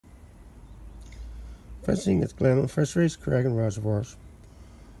Fishing at Glenowen Fisheries, Craig and Reservoirs.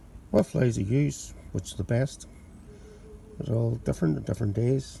 What flies you use? Which is the best? It's all different at different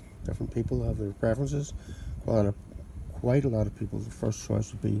days. Different people have their preferences. Quite a lot of people, the first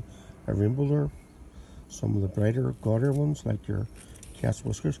choice would be a rainbow lure. Some of the brighter, gaudier ones, like your cat's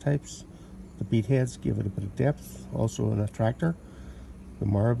whiskers types. The bead heads give it a bit of depth, also an attractor. The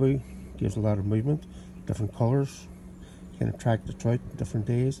marabou gives a lot of movement, different colours, can attract the trout different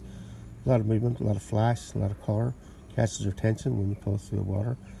days. A lot of movement, a lot of flash, a lot of colour, catches your attention when you pull through the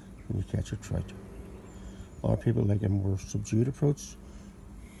water and you catch your trout. A lot of people like a more subdued approach,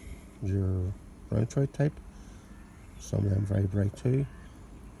 your brown trout type. Some of them very bright too.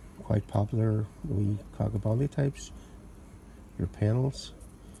 Quite popular, the wee cockabondy types, your pennels,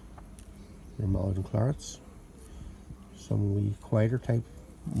 your mallard and clarets. Some wee quieter type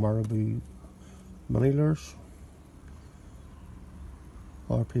marabou mini lures.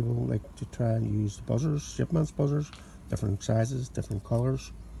 A lot of people like to try and use the buzzers, shipman's buzzers, different sizes, different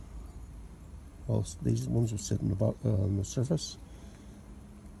colours. Well, these ones will sit on the surface.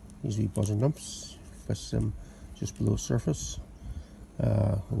 These wee buzzer nymphs, fish them just below surface.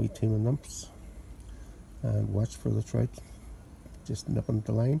 A wee team of nymphs, and watch for the trout just nipping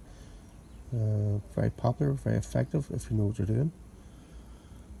the line. Very popular, very effective if you know what you're doing.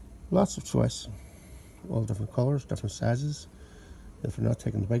 Lots of choice, all different colours, different sizes. If you're not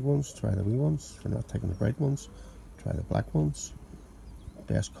taking the big ones, try the wee ones. If you're not taking the bright ones, try the black ones.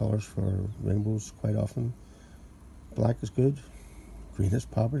 Best colours for rainbows quite often. Black is good, green is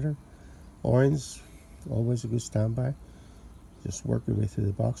popular, orange, always a good standby. Just work your way through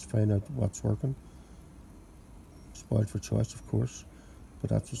the box, find out what's working. Spoiled for choice, of course, but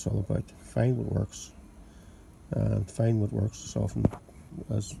that's what it's all about. Find what works, and find what works is often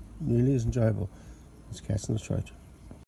as nearly as enjoyable as catching the trout.